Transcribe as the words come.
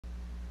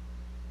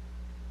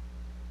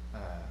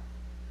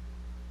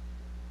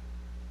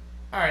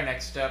All right,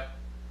 next up,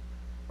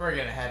 we're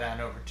going to head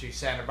on over to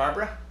Santa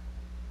Barbara.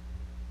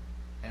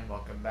 And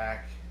welcome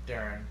back,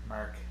 Darren,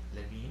 Marc,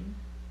 Levine.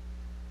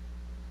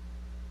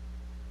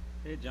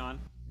 Hey, John.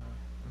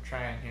 I'm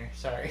trying here.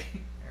 Sorry.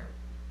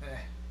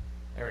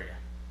 There we go.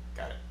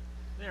 Got it.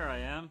 There I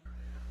am.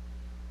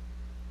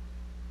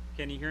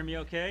 Can you hear me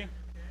okay?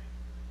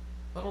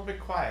 A little bit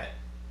quiet.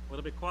 A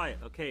little bit quiet.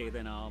 Okay,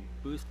 then I'll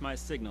boost my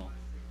signal.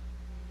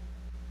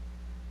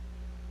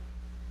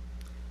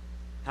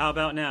 How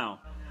about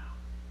now?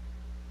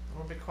 A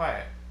little bit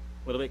quiet.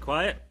 A little bit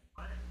quiet?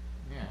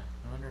 Yeah,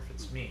 I wonder if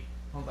it's me.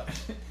 Hold on.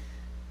 So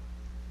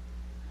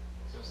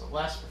the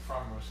last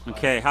performer was quiet.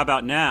 Okay, how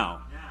about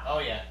now? Oh,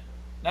 yeah.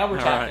 Now we're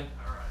All talking. right.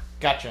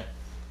 Gotcha.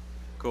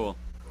 Cool.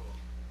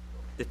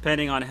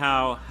 Depending on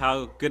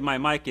how good my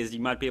mic is, you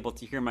might be able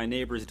to hear my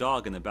neighbor's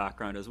dog in the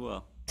background as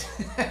well.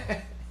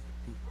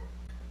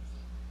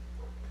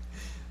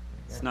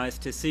 It's nice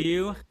to see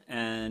you,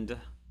 and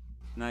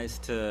nice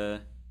to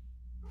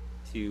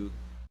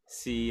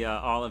see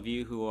all of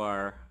you who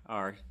are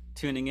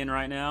tuning in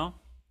right now.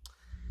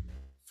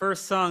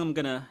 First song I'm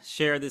gonna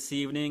share this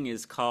evening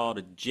is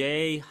called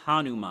Jai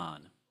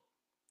Hanuman,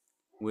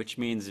 which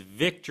means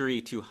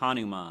victory to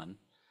Hanuman.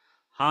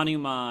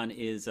 Hanuman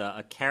is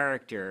a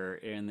character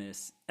in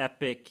this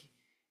epic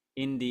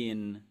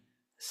Indian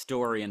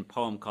story and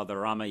poem called the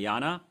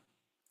Ramayana.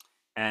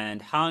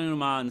 And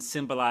Hanuman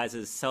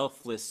symbolizes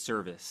selfless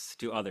service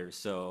to others.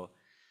 So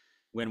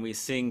when we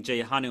sing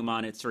Jai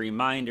Hanuman, it's a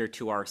reminder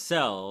to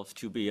ourselves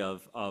to be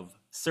of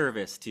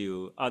service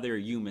to other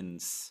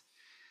humans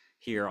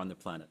here on the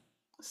planet.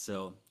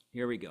 So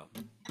here we go.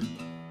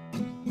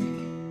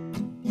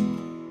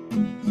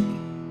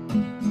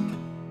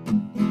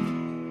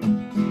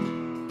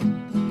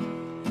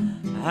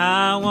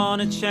 I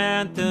want to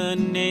chant the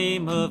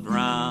name of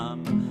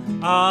Ram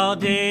all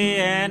day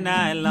and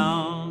night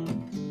long.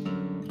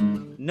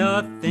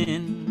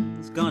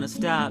 Nothing's gonna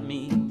stop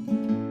me.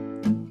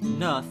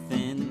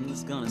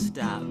 Nothing's gonna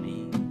stop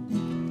me.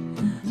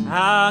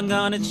 I'm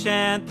gonna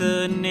chant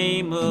the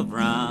name of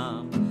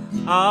Ram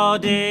all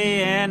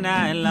day and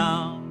night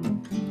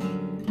long.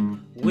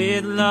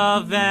 With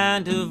love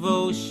and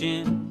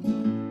devotion,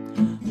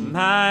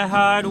 my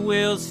heart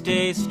will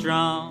stay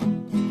strong.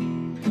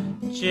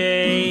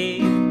 Jai,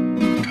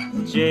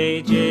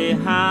 Jai, Jai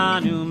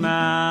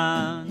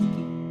Hanuman.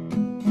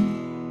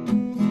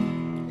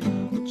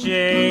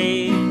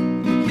 Jai,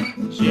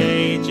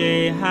 Jai,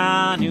 Jai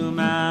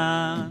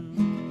Hanuman.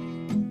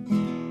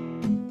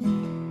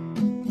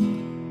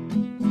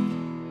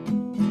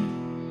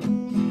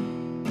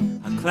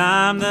 I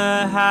climb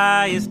the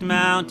highest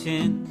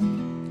mountain,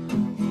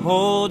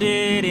 hold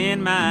it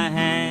in my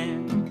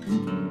hand.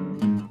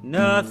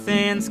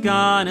 Nothing's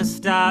gonna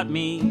stop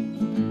me.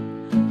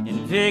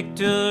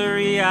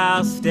 Victory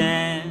I'll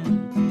stand.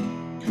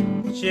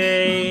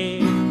 Jai,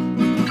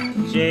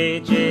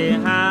 Jai, Jai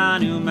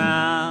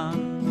Hanuman.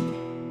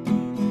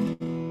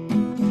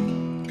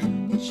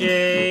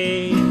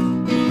 Jai,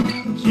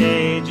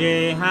 Jai,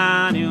 Jai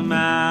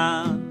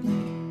Hanuman.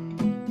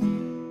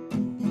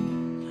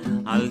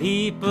 I'll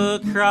leap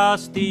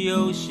across the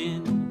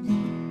ocean,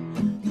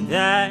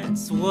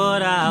 that's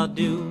what I'll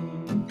do.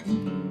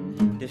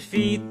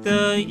 Defeat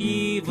the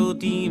evil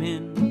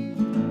demon,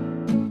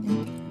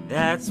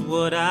 that's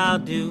what I'll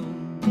do.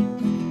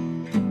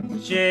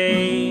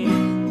 Jai,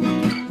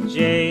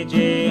 Jai,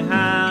 Jai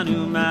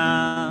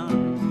Hanuman.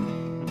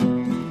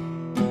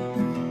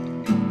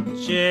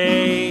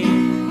 Jai,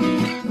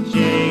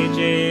 Jai,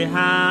 Jai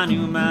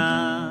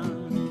Hanuman.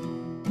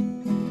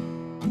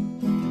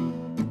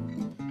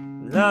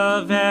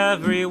 Love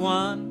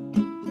everyone,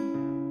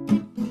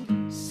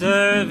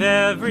 serve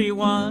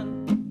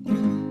everyone.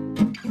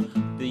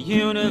 The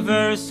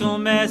universal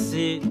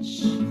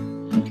message,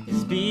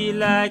 be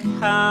like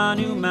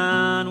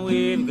Hanuman,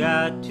 we've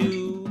got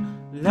to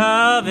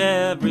love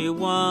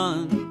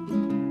everyone,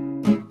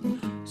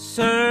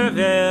 serve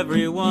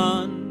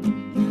everyone.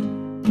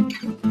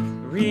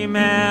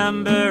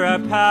 Remember our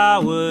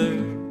power,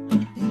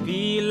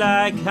 be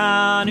like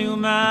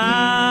Hanuman.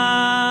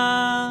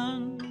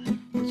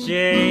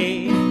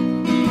 Jai,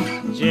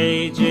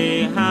 Jai,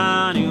 Jai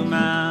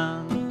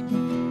Hanuman.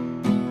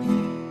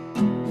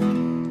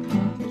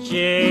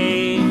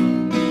 Jai,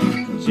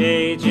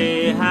 Jai,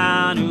 Jai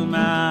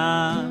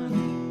Hanuman.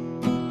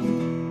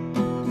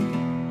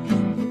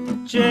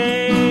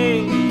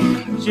 Jai,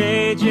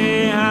 Jai,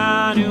 Jai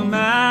Hanuman.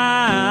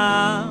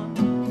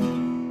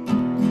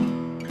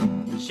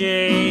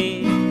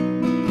 Jai,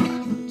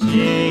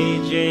 Jai,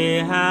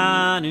 Jai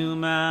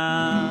Hanuman.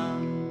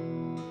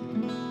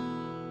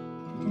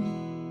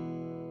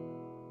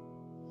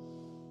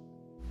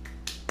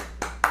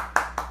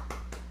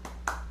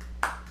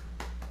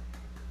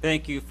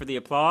 Thank you for the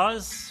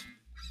applause.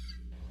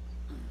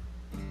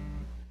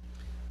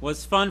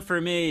 What's fun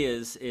for me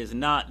is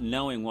not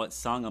knowing what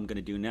song I'm going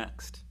to do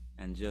next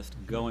and just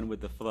going with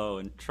the flow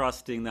and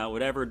trusting that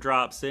whatever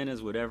drops in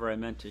is whatever I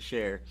meant to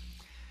share.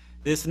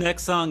 This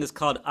next song is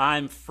called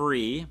I'm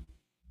Free.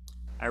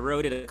 I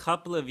wrote it a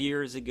couple of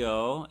years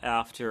ago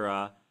after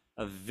a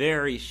a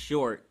very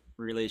short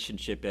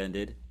relationship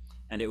ended,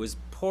 and it was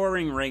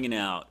pouring rain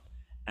out,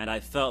 and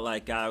I felt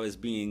like I was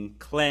being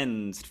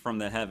cleansed from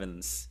the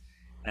heavens,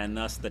 and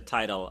thus the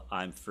title,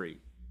 I'm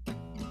Free.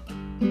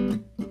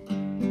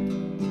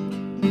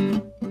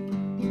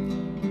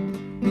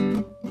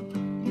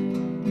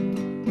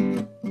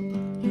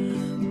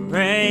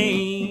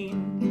 Rain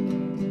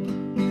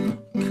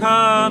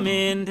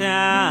coming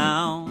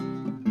down,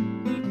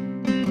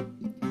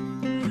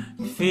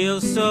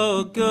 feels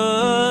so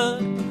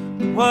good,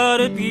 what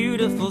a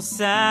beautiful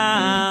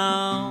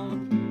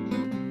sound.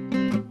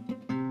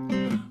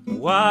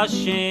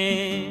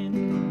 Washing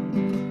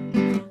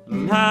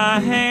my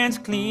hands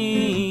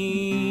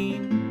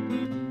clean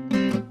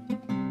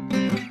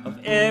of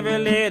every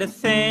little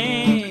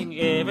thing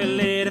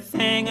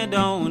I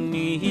don't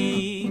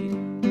need.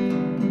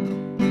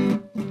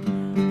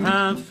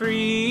 I'm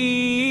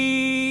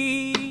free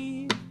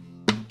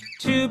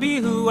to be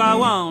who I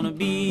wanna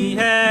be,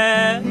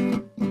 yeah.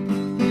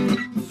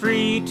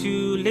 Free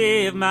to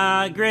live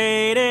my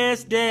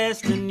greatest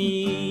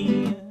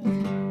destiny.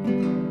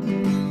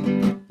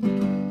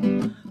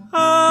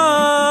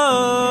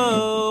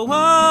 Oh,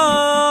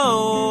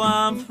 oh,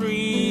 I'm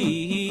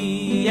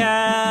free,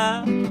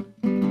 yeah.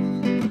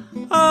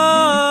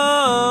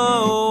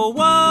 Oh,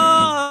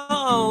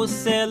 oh,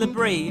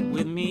 celebrate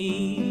with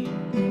me.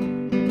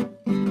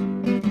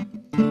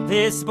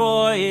 This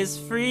boy is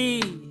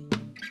free,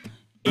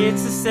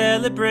 it's a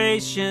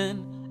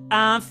celebration,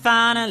 I'm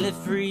finally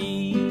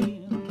free.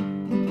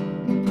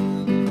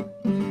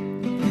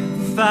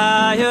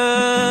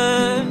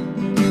 Fire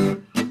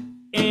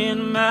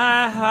in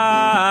my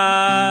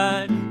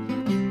heart,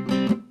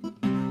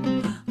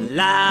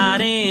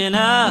 lighting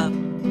up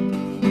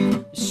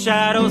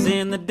shadows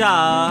in the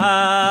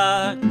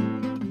dark,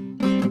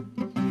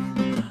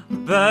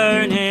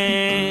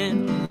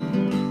 burning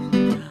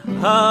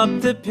up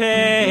the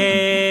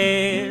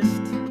past.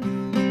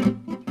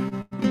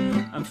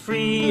 I'm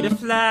free to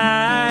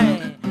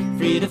fly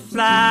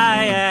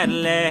at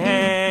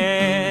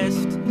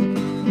last.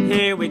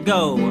 Here we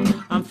go,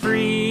 I'm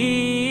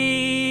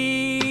free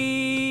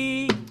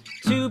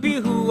to be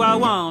who I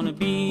wanna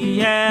be,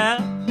 yeah.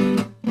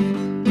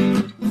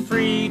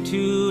 Free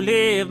to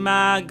live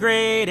my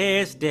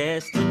greatest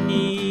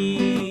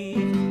destiny.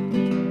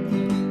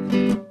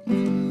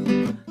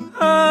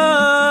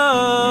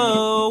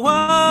 Oh,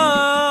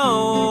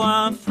 oh,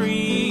 I'm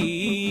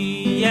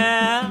free,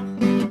 yeah.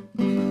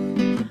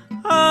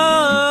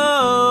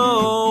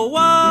 Oh,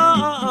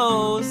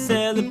 oh,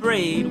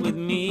 celebrate with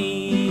me.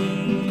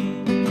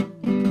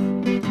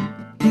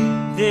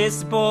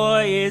 This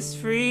boy is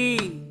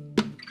free,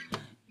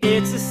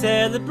 it's a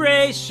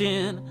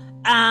celebration,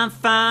 I'm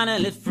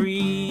finally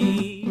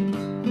free.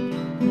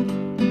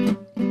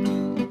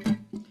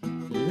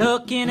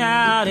 Looking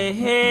out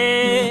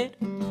ahead,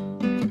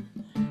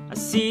 I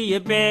see a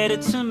better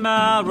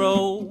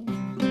tomorrow.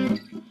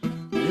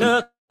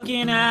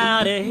 Looking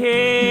out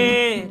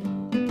ahead,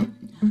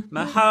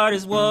 my heart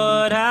is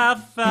what I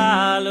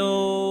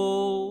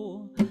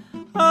follow.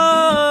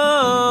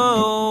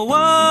 Oh,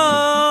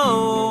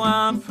 oh,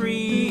 I'm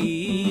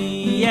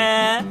free,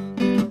 yeah.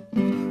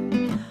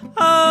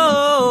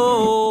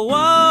 Oh,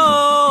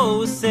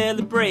 oh,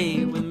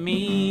 celebrate with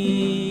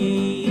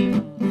me.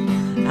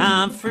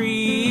 I'm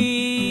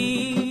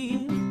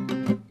free,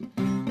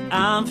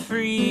 I'm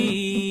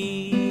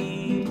free,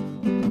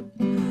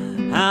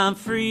 I'm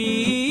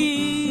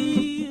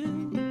free,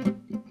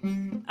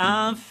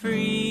 I'm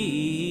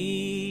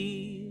free.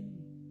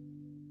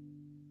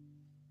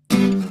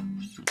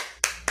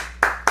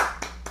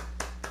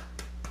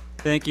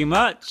 Thank you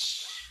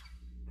much.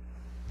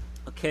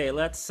 Okay,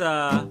 let's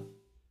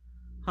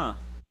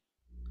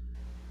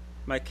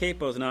my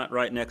capo's not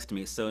right next to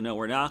me, so no,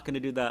 we're not going to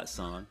do that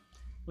song.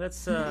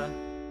 Let's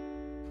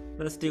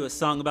do a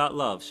song about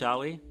love, shall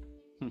we?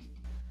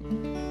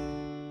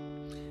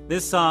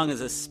 This song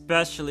is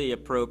especially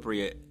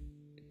appropriate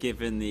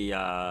given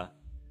the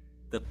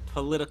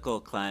political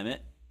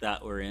climate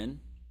that we're in,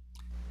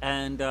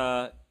 and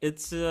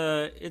it's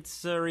a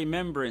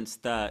remembrance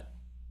that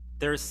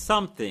there's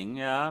something,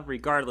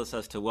 regardless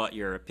as to what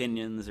your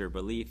opinions or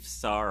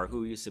beliefs are, or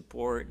who you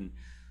support and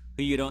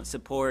who you don't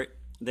support.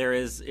 There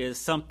is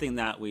something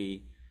that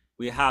we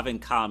have in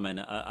common,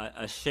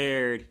 a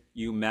shared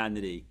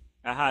humanity.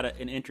 I had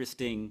an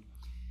interesting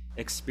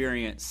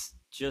experience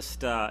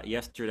just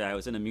yesterday. I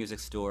was in a music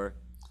store,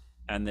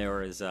 and there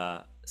was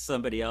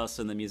somebody else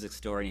in the music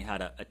store, and he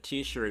had a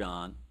t-shirt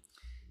on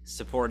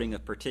supporting a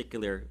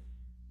particular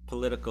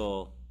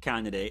political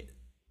candidate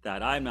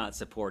that I'm not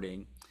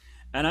supporting.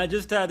 And I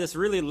just had this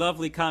really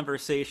lovely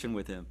conversation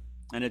with him,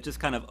 and it just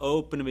kind of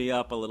opened me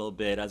up a little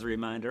bit as a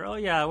reminder. Oh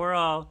yeah, we're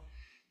all,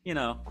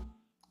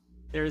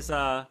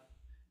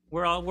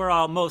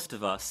 most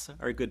of us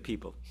are good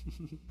people.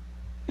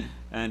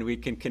 And we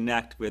can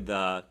connect with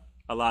a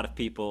lot of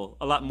people,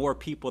 a lot more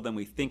people than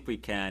we think we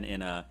can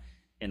in a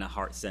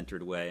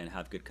heart-centered way, and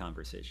have good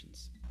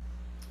conversations.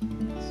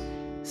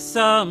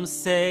 Some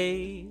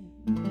say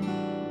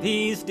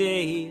these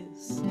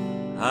days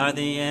are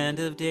the end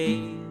of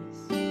days.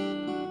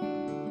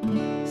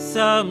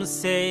 Some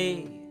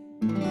say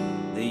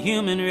the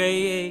human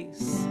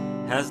race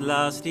has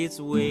lost its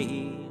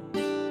way,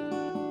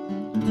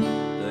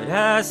 but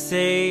I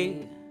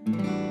say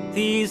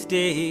these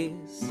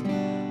days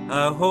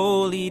are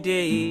holy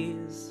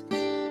days,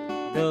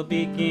 the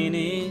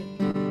beginning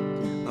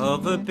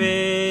of a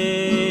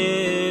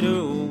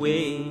better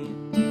way.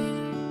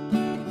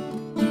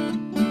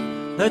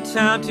 A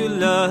time to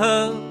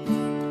love,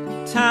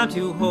 time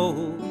to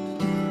hold,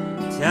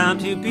 time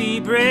to be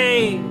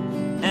brave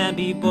and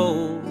be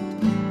bold,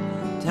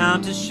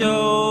 time to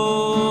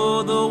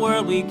show the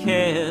world we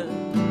care,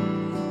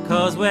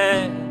 'cause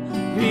we're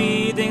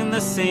breathing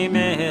the same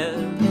air.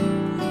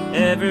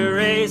 Every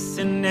race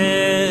and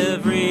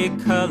every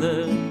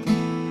color,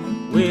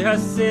 we are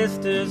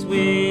sisters,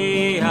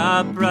 we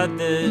are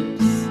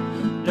brothers.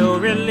 No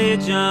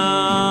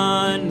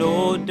religion,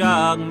 no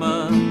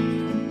dogma,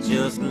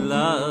 just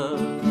love.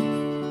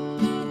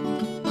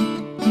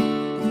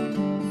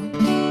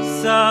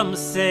 Some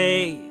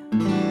say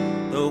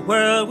the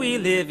world we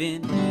live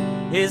in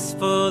is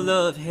full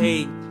of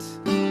hate.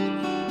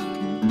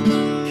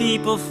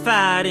 People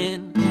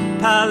fighting,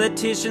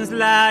 politicians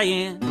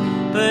lying,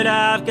 but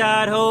I've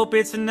got hope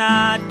it's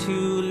not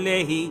too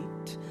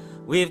late.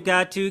 We've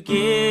got to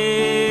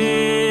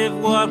give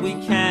what we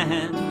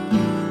can.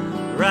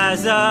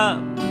 Rise up,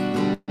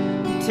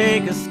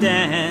 take a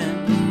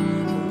stand.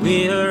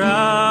 We are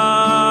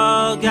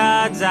all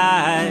God's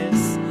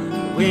eyes,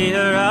 we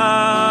are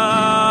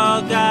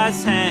all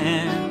God's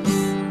hands.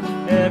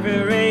 Every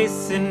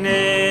race and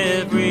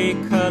every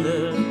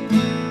color,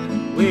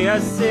 we are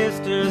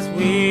sisters,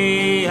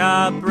 we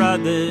are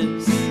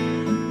brothers.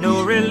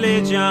 No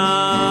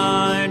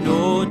religion,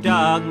 no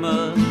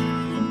dogma,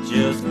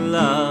 just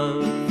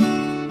love.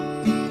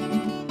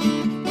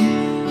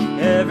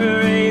 Every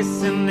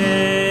race and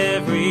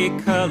every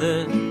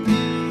color,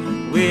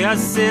 we are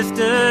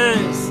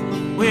sisters,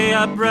 we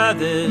are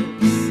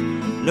brothers.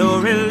 No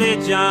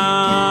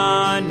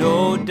religion,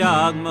 no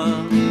dogma,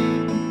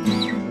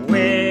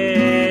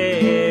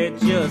 we're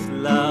just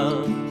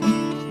love.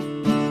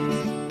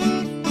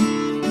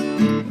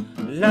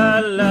 La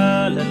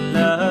la la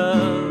la,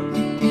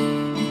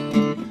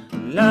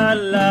 la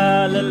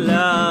la la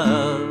la,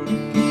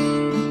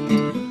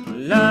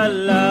 la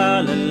la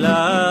la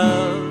la,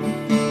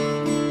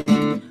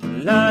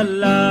 la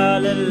la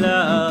la la.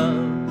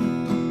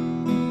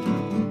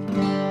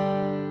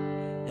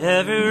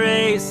 Every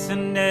race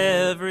and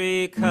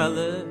every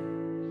color,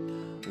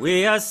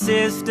 we are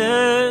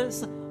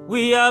sisters,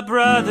 we are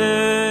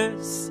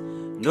brothers.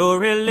 No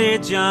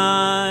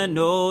religion,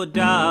 no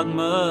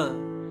dogma,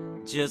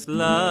 just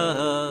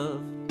love.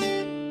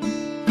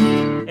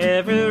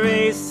 Every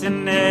race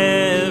and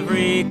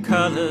every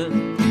color,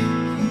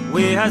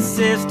 we are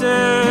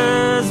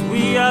sisters,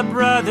 we are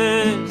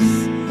brothers.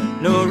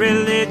 No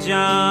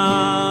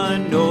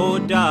religion, no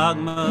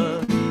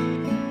dogma,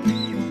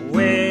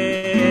 we're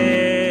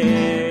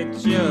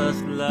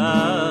just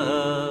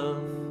love.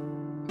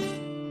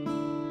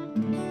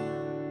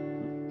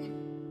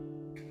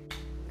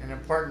 An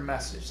important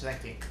message,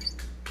 thank you.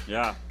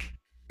 Yeah.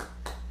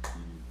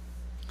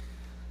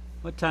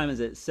 What time is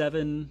it?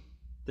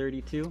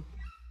 7:32?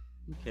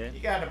 Okay.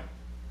 You got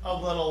a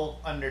little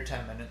under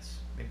 10 minutes,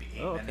 maybe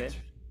 8 Oh, okay. minutes.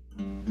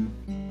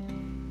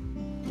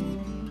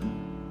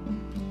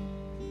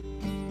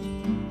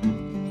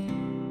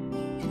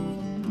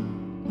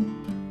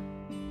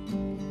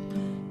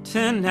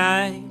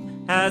 Tonight,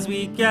 as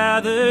we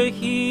gather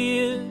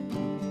here,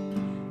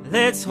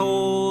 let's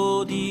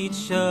hold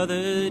each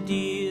other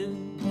dear.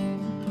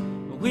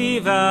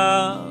 We've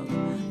all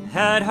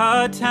had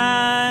hard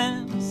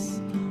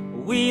times,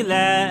 we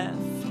laugh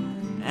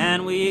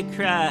and we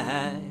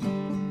cry,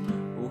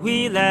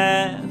 we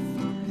laugh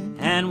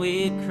and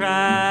we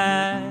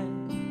cry.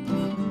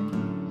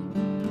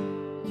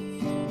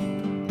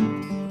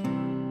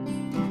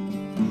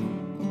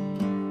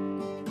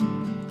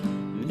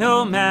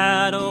 No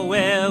matter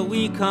where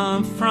we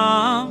come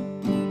from,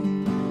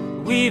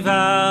 we've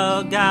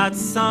all got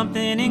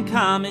something in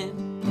common.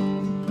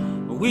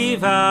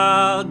 We've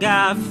all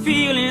got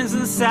feelings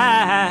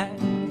inside.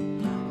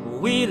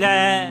 We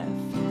laugh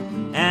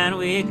and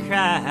we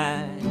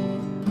cry,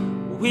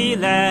 we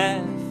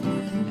laugh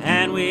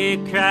and we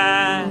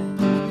cry.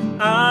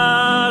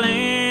 All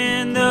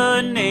in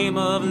the name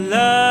of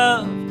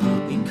love,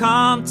 we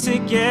come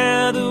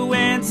together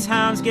when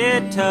times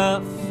get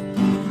tough.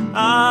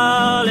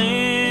 All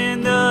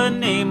in the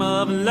name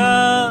of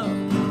love,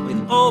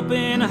 with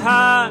open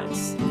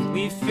hearts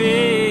we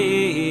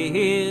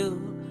fill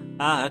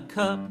our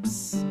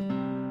cups.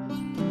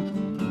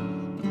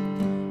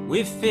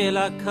 We fill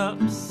our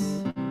cups.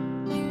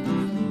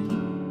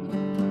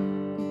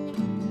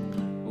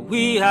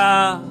 We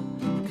all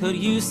could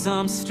use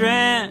some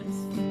strength,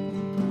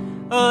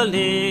 a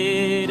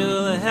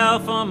little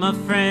help from my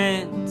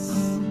friends.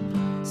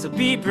 So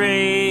be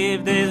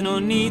brave, there's no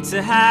need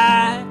to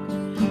hide.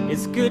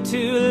 It's good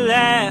to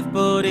laugh,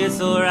 but it's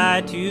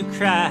alright to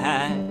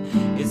cry.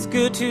 It's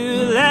good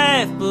to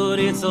laugh, but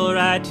it's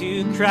alright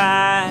to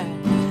cry.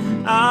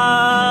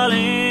 All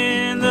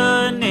in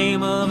the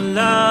name of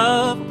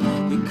love.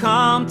 We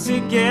come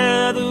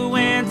together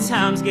when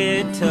times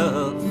get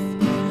tough.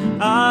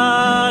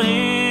 All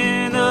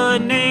in the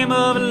name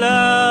of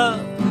love.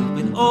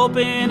 With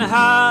open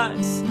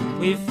hearts,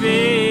 we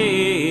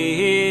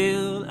fill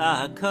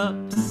our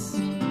cups.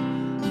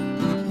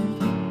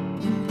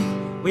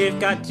 We've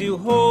got to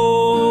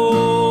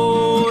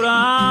hold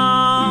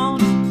on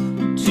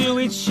to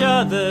each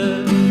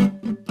other.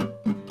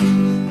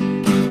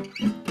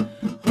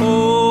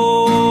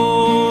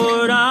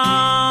 Hold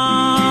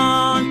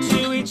on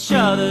to each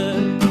other.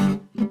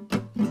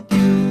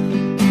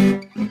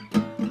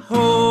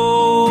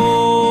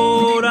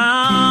 Hold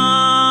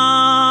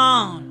on.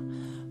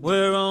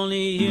 We're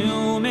only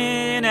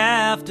human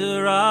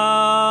after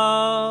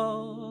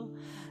all.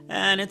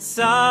 And it's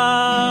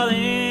all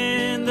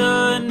in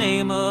the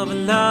name of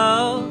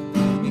love.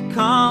 We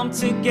come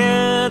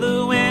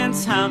together when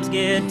times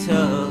get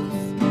tough.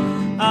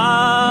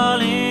 All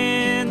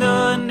in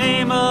the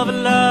name of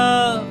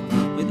love.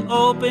 With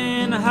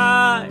open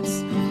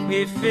hearts,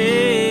 we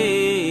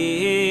fill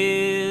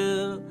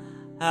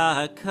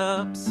our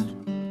cups.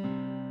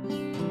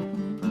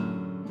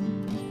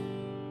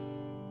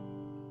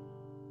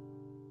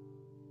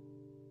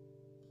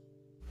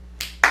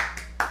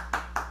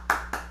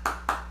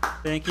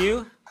 Thank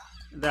you.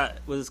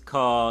 That was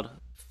called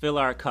Fill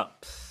Our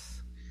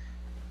Cups.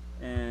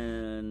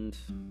 And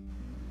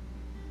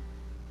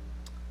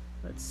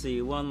let's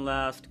see, one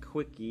last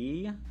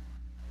quickie.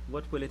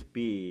 What will it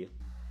be?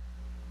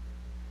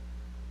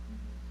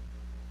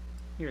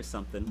 Here's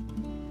something.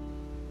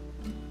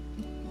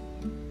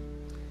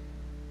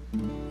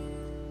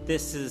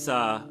 This is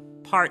a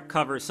part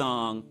cover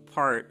song,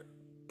 part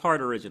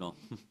original.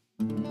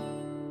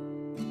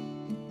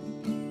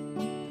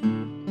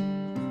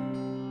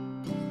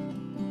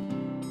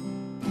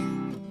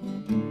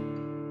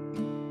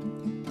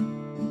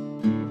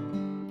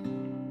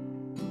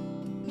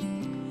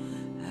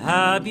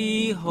 I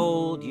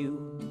behold you,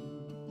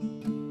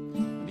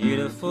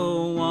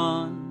 beautiful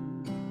one.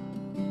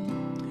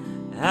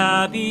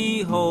 I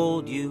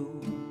behold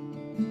you,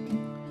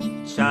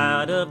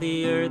 child of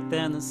the earth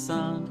and the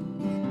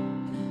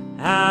sun.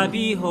 I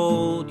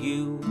behold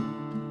you,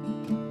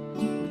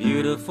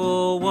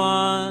 beautiful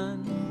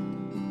one.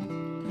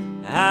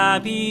 I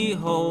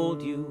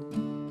behold you,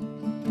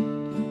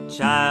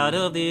 child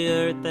of the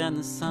earth and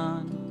the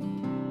sun.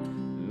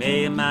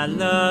 May my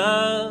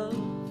love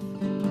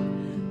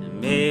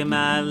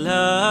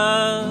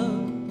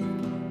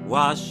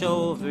wash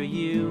over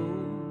you.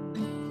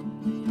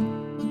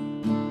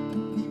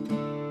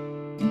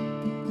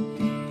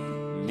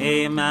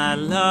 May my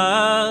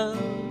love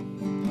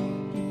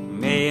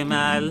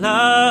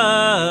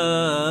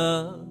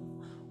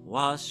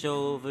wash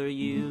over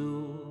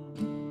you.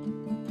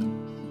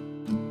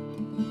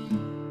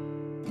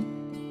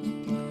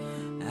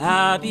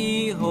 I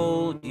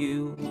behold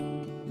you,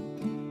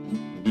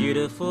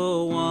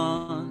 beautiful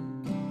one.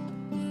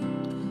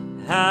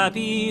 I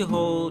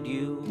behold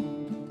you,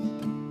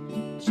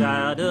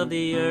 child of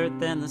the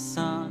earth and the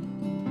sun.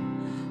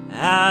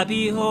 I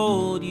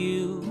behold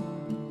you,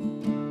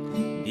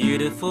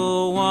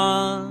 beautiful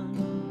one.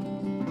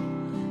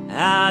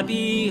 I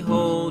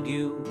behold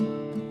you,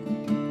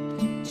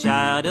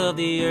 child of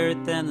the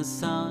earth and the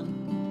sun.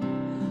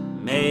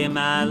 May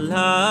my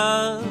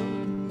love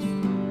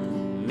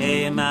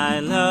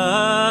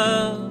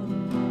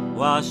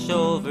wash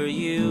over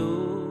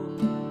you.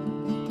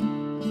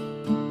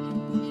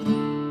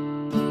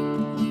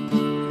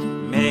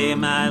 May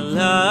my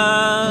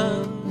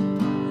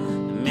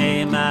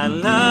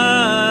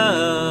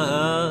love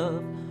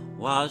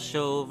wash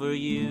over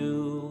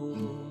you.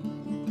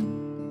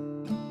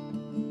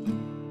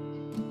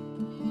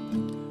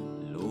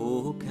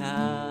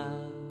 Loka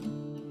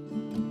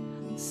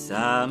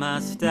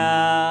samasta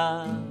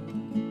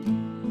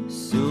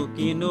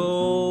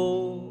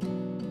sukino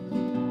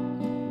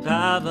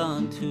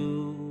bhavantu.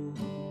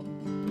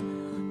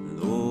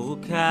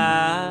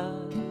 Loka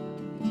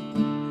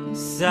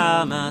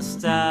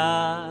samasta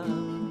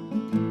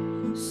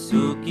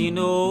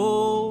sukino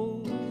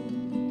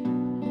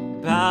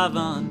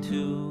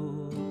bhavantu.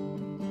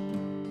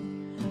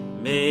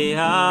 May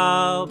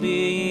all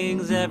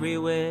beings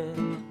everywhere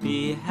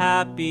be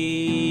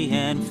happy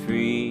and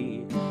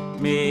free.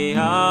 May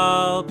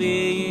all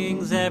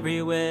beings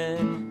everywhere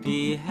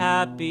be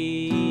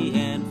happy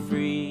and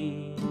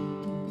free.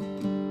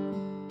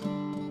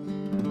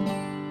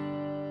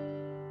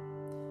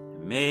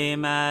 May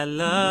my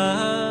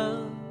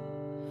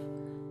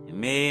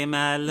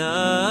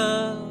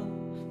love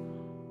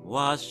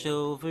wash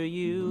over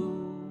you.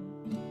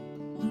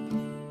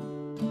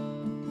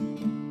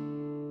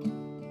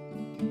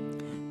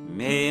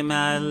 May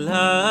my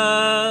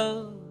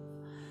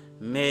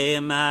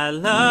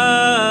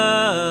love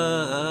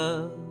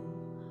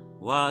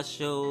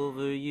wash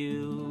over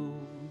you.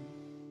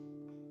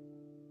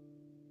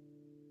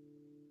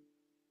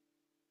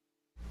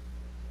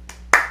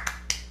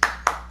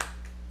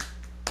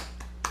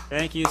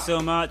 Thank you so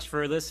much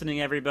for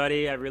listening,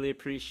 everybody. I really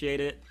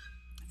appreciate it.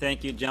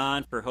 Thank you,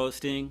 John, for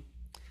hosting.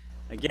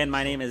 Again,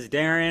 my name is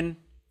Darren.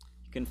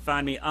 You can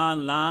find me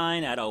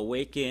online at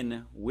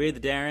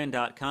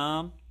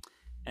awakenwithdarren.com.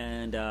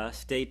 And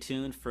stay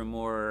tuned for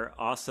more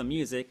awesome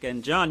music.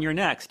 And John, you're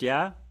next,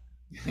 yeah?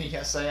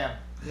 Yes, I am.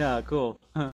 Yeah, cool.